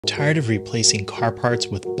Tired of replacing car parts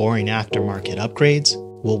with boring aftermarket upgrades?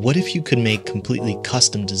 Well, what if you could make completely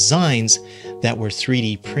custom designs that were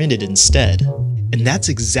 3D printed instead? And that's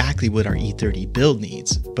exactly what our E30 build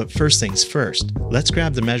needs. But first things first, let's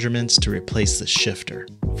grab the measurements to replace the shifter.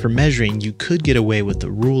 For measuring, you could get away with a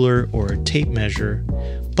ruler or a tape measure,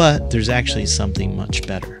 but there's actually something much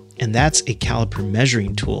better. And that's a caliper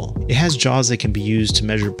measuring tool. It has jaws that can be used to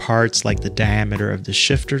measure parts like the diameter of the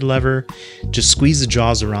shifter lever. Just squeeze the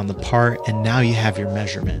jaws around the part and now you have your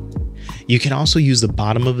measurement. You can also use the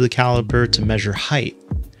bottom of the caliper to measure height.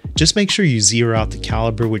 Just make sure you zero out the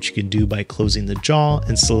caliper, which you can do by closing the jaw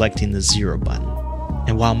and selecting the 0 button.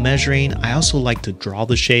 And while measuring, I also like to draw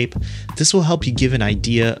the shape. This will help you give an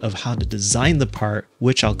idea of how to design the part,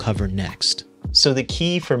 which I'll cover next. So the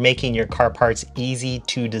key for making your car parts easy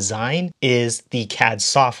to design is the CAD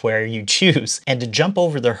software you choose. And to jump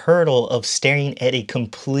over the hurdle of staring at a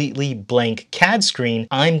completely blank CAD screen,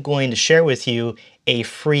 I'm going to share with you a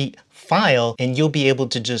free file, and you'll be able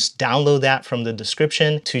to just download that from the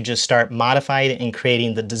description to just start modifying and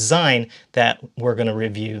creating the design that we're going to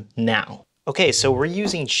review now. Okay, so we're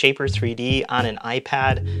using Shaper 3D on an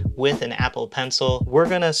iPad with an Apple Pencil. We're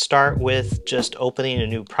gonna start with just opening a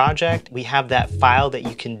new project. We have that file that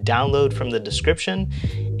you can download from the description.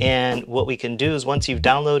 And what we can do is once you've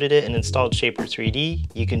downloaded it and installed Shaper 3D,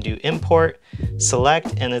 you can do import,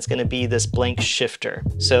 select, and it's gonna be this blank shifter.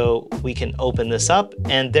 So we can open this up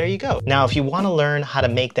and there you go. Now, if you wanna learn how to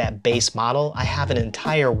make that base model, I have an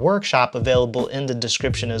entire workshop available in the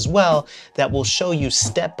description as well that will show you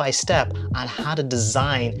step by step on how to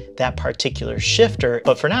design that particular shifter.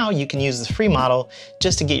 But for now, you can use the free model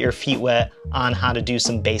just to get your feet wet on how to do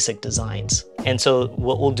some basic designs. And so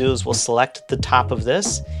what we'll do is we'll select the top of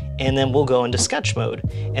this and then we'll go into sketch mode.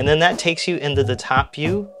 And then that takes you into the top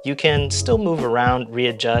view. You can still move around,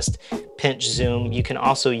 readjust, pinch, zoom. You can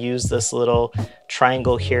also use this little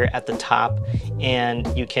triangle here at the top and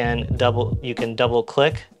you can double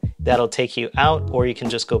click. That'll take you out, or you can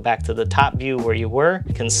just go back to the top view where you were.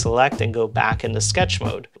 You can select and go back into sketch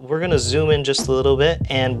mode. We're gonna zoom in just a little bit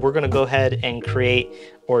and we're gonna go ahead and create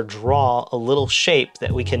or draw a little shape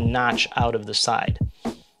that we can notch out of the side.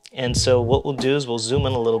 And so what we'll do is we'll zoom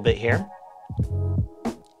in a little bit here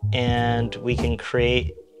and we can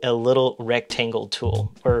create a little rectangle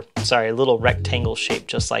tool, or sorry, a little rectangle shape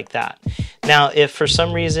just like that. Now, if for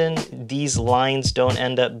some reason these lines don't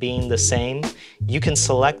end up being the same, you can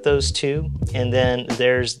select those two, and then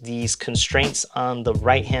there's these constraints on the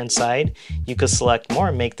right-hand side. You could select more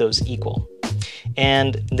and make those equal.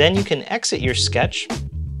 And then you can exit your sketch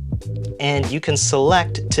and you can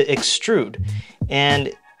select to extrude.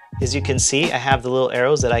 And as you can see, I have the little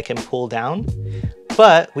arrows that I can pull down.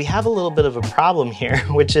 But we have a little bit of a problem here,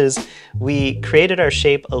 which is we created our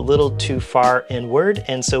shape a little too far inward,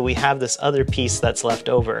 and so we have this other piece that's left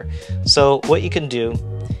over. So what you can do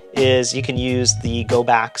is you can use the go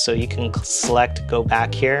back, so you can select go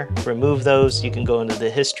back here, remove those, you can go into the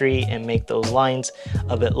history and make those lines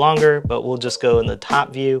a bit longer, but we'll just go in the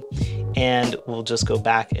top view and we'll just go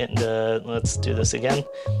back into, let's do this again,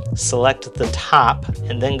 select the top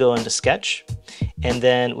and then go into sketch, and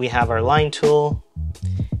then we have our line tool,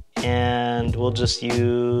 and we'll just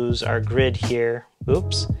use our grid here.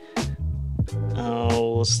 Oops.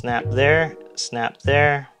 We'll snap there,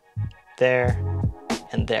 there,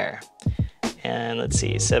 and there. And let's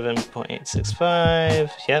see,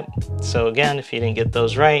 7.65, yep. So again, if you didn't get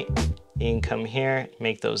those right, you can come here,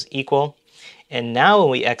 make those equal. And now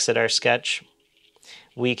when we exit our sketch,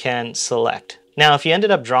 we can select. Now, if you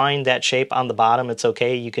ended up drawing that shape on the bottom, it's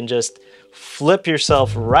okay. You can just flip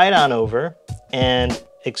yourself right on over and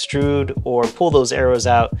extrude or pull those arrows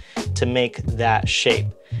out to make that shape.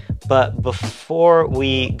 But before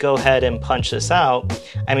we go ahead and punch this out,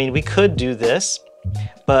 I mean, we could do this,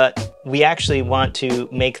 but we actually want to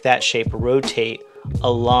make that shape rotate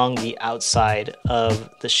along the outside of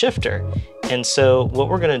the shifter. And so what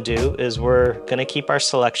we're gonna do is we're gonna keep our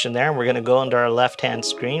selection there and we're gonna go under our left-hand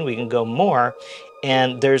screen. We can go more,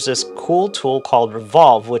 and there's this cool tool called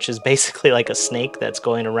Revolve, which is basically like a snake that's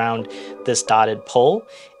going around this dotted pole.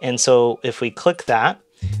 And so if we click that,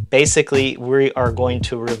 basically we are going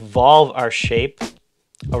to revolve our shape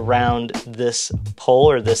around this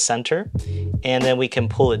pole or this center, and then we can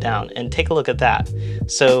pull it down and take a look at that.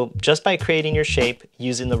 So just by creating your shape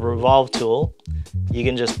using the Revolve tool, you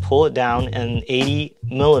can just pull it down, and 80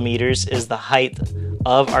 millimeters is the height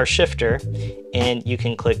of our shifter, and you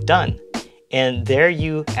can click done. And there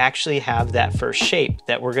you actually have that first shape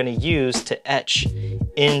that we're going to use to etch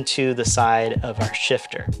into the side of our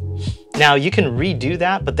shifter. Now you can redo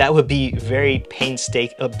that, but that would be a very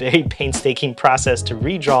painstaking process to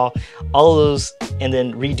redraw all of those and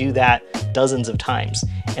then redo that dozens of times.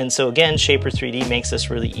 And so again, Shaper 3D makes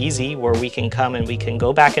this really easy, where we can come and we can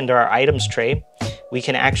go back into our items tray. We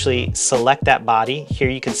can actually select that body.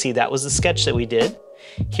 Here you can see that was the sketch that we did.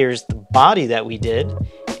 Here's the body that we did.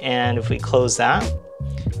 And if we close that,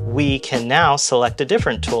 we can now select a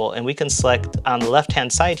different tool, and we can select on the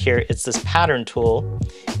left-hand side here, it's this pattern tool.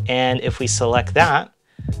 And if we select that,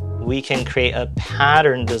 we can create a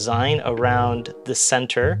pattern design around the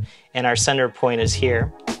center, and our center point is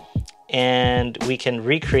here. And we can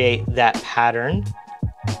recreate that pattern.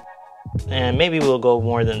 And maybe we'll go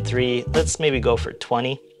more than 3. Let's maybe go for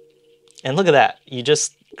 20. And look at that. You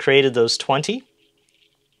just created those 20.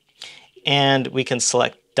 And we can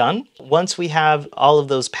select done. Once we have all of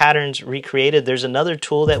those patterns recreated, there's another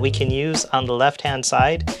tool that we can use on the left-hand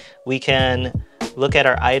side. We can look at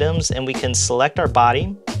our items and we can select our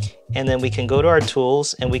body, and then we can go to our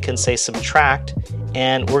tools and we can say subtract,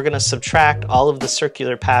 and we're going to subtract all of the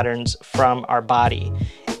circular patterns from our body.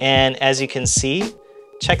 And as you can see,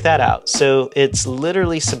 check that out. So it's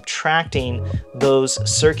literally subtracting those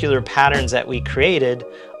circular patterns that we created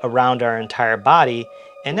around our entire body.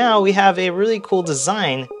 And now we have a really cool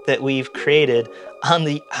design that we've created on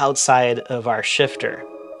the outside of our shifter.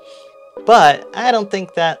 But I don't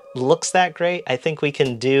think that looks that great. I think we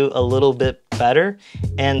can do a little bit better.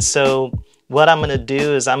 And so what I'm gonna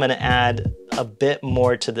do is I'm gonna add a bit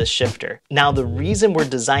more to the shifter. Now, the reason we're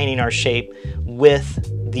designing our shape with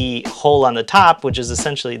the hole on the top, which is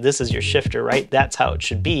essentially, this is your shifter, right? That's how it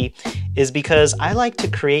should be, is because I like to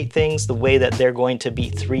create things the way that they're going to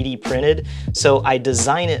be 3D printed. So I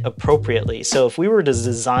design it appropriately. So if we were to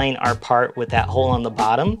design our part with that hole on the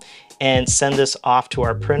bottom and send this off to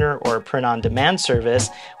our printer or a print-on-demand service,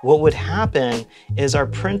 what would happen is our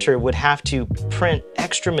printer would have to print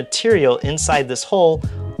extra material inside this hole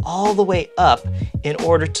all the way up in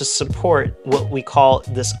order to support what we call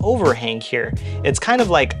this overhang here. It's kind of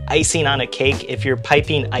like icing on a cake. If you're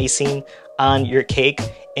piping icing on your cake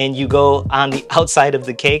and you go on the outside of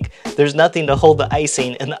the cake, there's nothing to hold the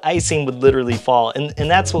icing, and the icing would literally fall. And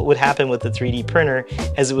that's what would happen with the 3D printer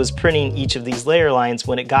as it was printing each of these layer lines.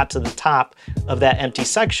 When it got to the top of that empty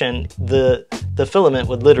section, the filament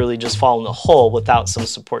would literally just fall in the hole without some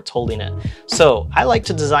supports holding it. So I like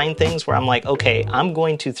to design things where I'm like, okay, I'm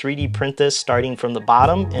going to 3D print this starting from the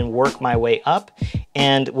bottom and work my way up.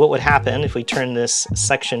 And what would happen if we turn this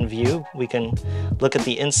section view, we can look at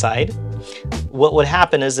the inside. What would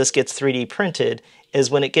happen is this gets 3D printed is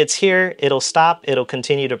when it gets here, it'll stop, it'll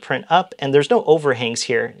continue to print up, and there's no overhangs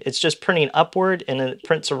here. It's just printing upward, and then it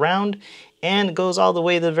prints around and goes all the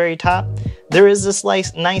way to the very top. There is this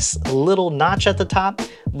nice little notch at the top,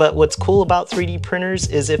 but what's cool about 3D printers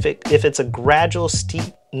is if it's a gradual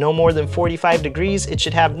steep, no more than 45 degrees, it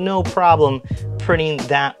should have no problem printing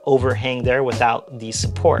that overhang there without the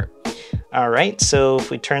support. All right, so if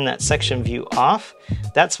we turn that section view off,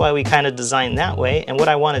 that's why we kind of designed that way. And what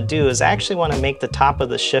I want to do is I actually want to make the top of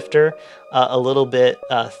the shifter a little bit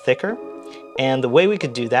thicker. And the way we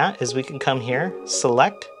could do that is we can come here,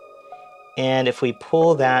 select, and if we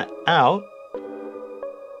pull that out,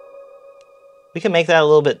 we can make that a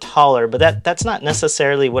little bit taller, but that's not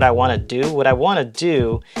necessarily what I want to do. What I want to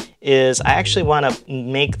do is I actually want to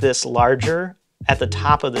make this larger at the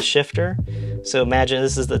top of the shifter. So imagine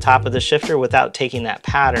this is the top of the shifter without taking that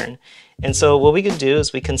pattern. And so what we can do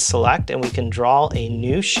is we can select and we can draw a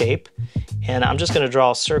new shape. And I'm just going to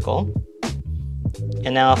draw a circle.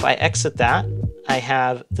 And now if I exit that, I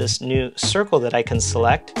have this new circle that I can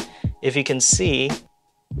select. If you can see,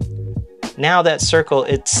 now that circle,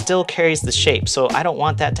 it still carries the shape. So I don't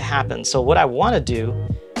want that to happen. So what I want to do,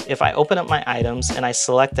 if I open up my items and I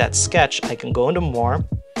select that sketch, I can go into more.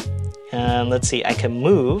 And let's see, I can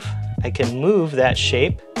move that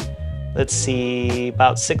shape, let's see,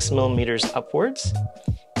 about 6 millimeters upwards.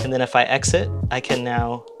 And then if I exit, I can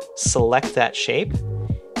now select that shape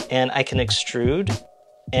and I can extrude,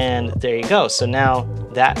 and there you go. So now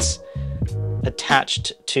that's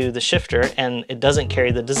attached to the shifter and it doesn't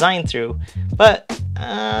carry the design through. But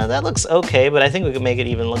that looks okay, but I think we can make it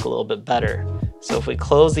even look a little bit better. So if we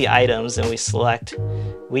close the items and we select,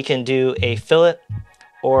 we can do a fillet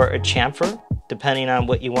or a chamfer, depending on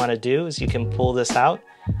what you want to do. Is you can pull this out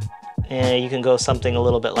and you can go something a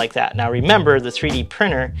little bit like that. Now remember, the 3D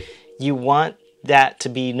printer, you want that to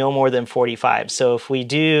be no more than 45. So if we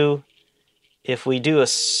do a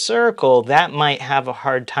circle, that might have a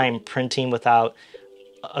hard time printing without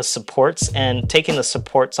supports, and taking the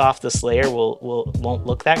supports off this layer won't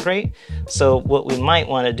look that great. So what we might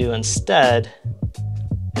want to do instead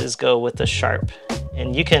is go with the sharp.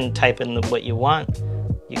 And you can type in what you want.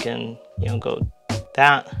 You can, go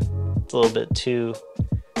that. It's a little bit too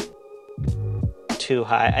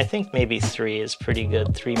high. I think maybe 3 is pretty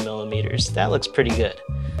good, 3 millimeters. That looks pretty good.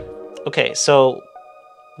 Okay, so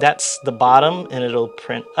that's the bottom, and it'll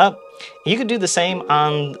print up. You could do the same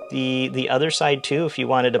on the other side too if you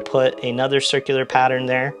wanted to put another circular pattern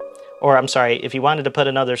there. Or I'm sorry, if you wanted to put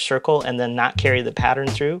another circle and then not carry the pattern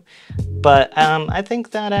through. But I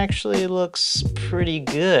think that actually looks pretty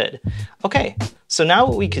good. Okay, so now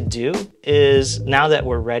what we could do is, now that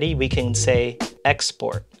we're ready, we can say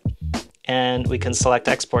export. And we can select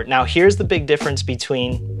export. Now here's the big difference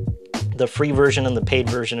between the free version and the paid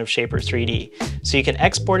version of Shaper 3D. So you can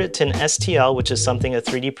export it to an STL, which is something a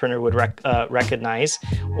 3D printer would recognize,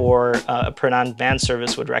 or a print-on-demand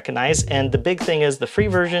service would recognize. And the big thing is the free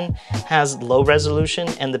version has low resolution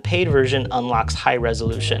and the paid version unlocks high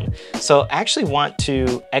resolution. So I actually want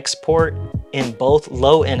to export in both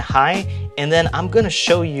low and high, and then I'm going to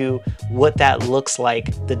show you what that looks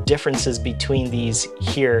like, the differences between these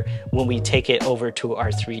here when we take it over to our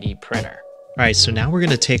 3D printer. All right, so now we're going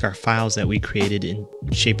to take our files that we created in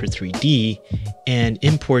Shaper 3D and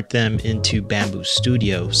import them into Bamboo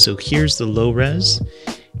Studio. So here's the low res,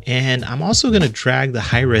 and I'm also going to drag the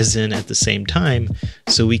high res in at the same time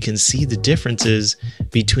so we can see the differences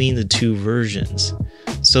between the two versions.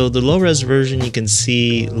 So the low res version, you can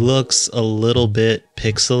see, looks a little bit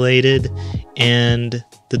pixelated, and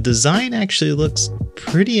the design actually looks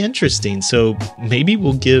pretty interesting. So maybe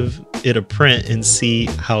we'll give it a print and see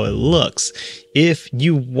how it looks. If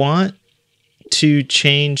you want to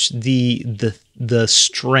change the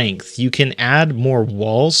strength, you can add more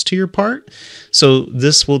walls to your part. So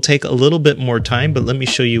this will take a little bit more time, but let me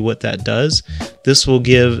show you what that does. This will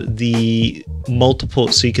give the multiple,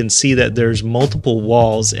 so you can see that there's multiple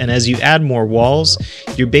walls, and as you add more walls,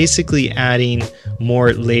 you're basically adding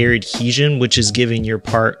more layer adhesion, which is giving your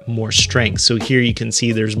part more strength. So here you can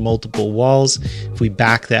see there's multiple walls. If we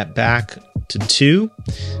back that back to 2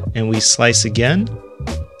 and we slice again,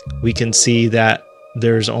 we can see that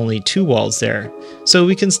there's only 2 walls there. So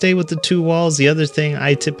we can stay with the 2 walls. The other thing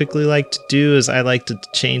I typically like to do is I like to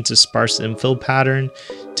change the sparse infill pattern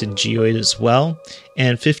to geoid as well.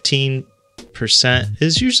 And 15%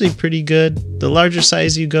 is usually pretty good. The larger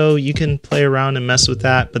size you go, you can play around and mess with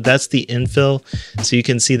that, but that's the infill. So you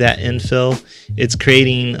can see that infill, it's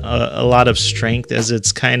creating a lot of strength as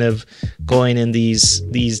it's kind of going in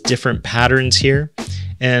these different patterns here.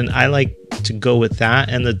 And I like to go with that,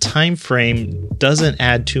 and the time frame doesn't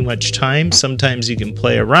add too much time. Sometimes you can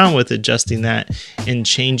play around with adjusting that and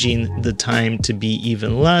changing the time to be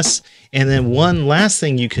even less. And then one last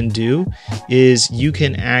thing you can do is you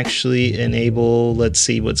can actually enable, let's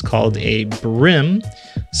see, what's called a brim.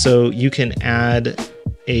 So you can add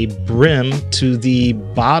a brim to the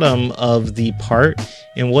bottom of the part,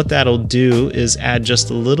 and what that'll do is add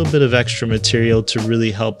just a little bit of extra material to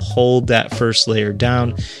really help hold that first layer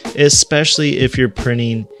down, especially if you're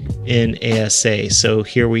printing in ASA. So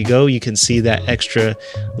here we go, you can see that extra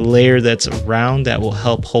layer that's around that will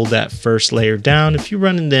help hold that first layer down if you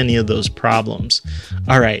run into any of those problems.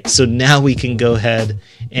 All right, so now we can go ahead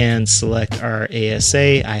and select our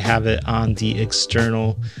ASA. I have it on the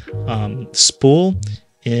external spool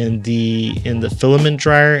in the filament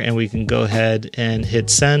dryer, and we can go ahead and hit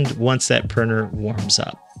send once that printer warms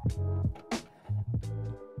up.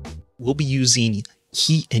 We'll be using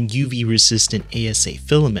heat and UV resistant ASA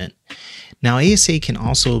filament. Now ASA can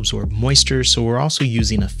also absorb moisture, so we're also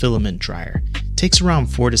using a filament dryer. It takes around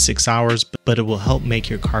 4 to 6 hours, but it will help make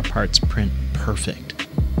your car parts print perfect.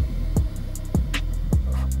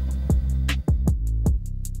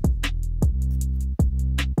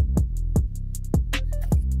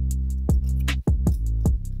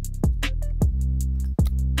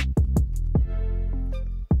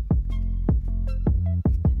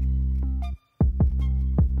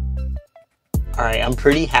 All right, I'm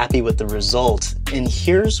pretty happy with the result. And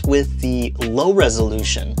here's with the low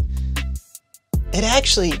resolution. It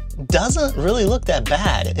actually doesn't really look that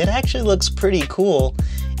bad. It actually looks pretty cool,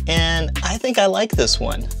 and I think I like this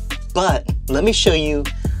one. But let me show you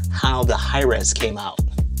how the high res came out.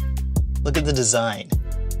 Look at the design.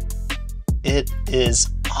 It is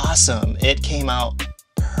awesome. It came out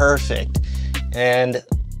perfect. And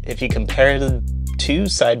if you compare the two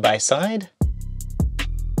side by side,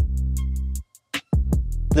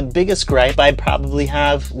 the biggest gripe I probably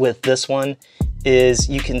have with this one is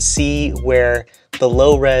you can see where the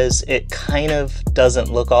low res, it kind of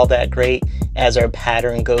doesn't look all that great as our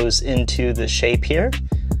pattern goes into the shape here.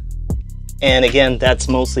 And again, that's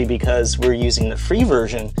mostly because we're using the free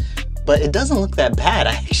version. but it doesn't look that bad.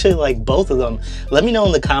 I actually like both of them. Let me know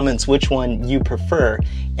in the comments which one you prefer.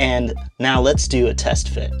 And now let's do a test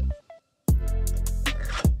fit.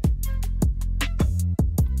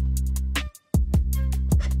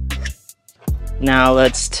 Now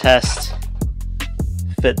let's test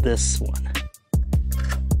fit this one.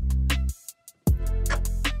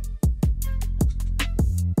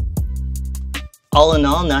 All in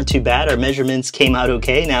all, not too bad. Our measurements came out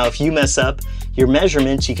okay. Now, if you mess up your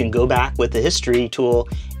measurements, you can go back with the history tool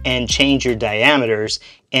and change your diameters.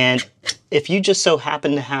 And if you just so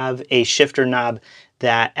happen to have a shifter knob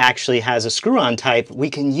that actually has a screw-on type, we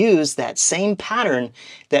can use that same pattern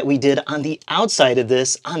that we did on the outside of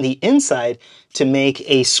this on the inside to make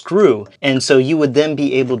a screw. And so you would then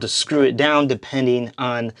be able to screw it down depending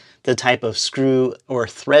on the type of screw or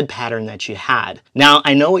thread pattern that you had. Now,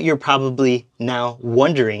 I know what you're probably now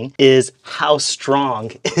wondering is how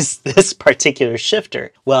strong is this particular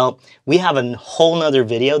shifter? Well, we have a whole nother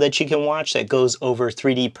video that you can watch that goes over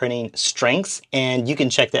 3D printing strengths, and you can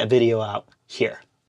check that video out here.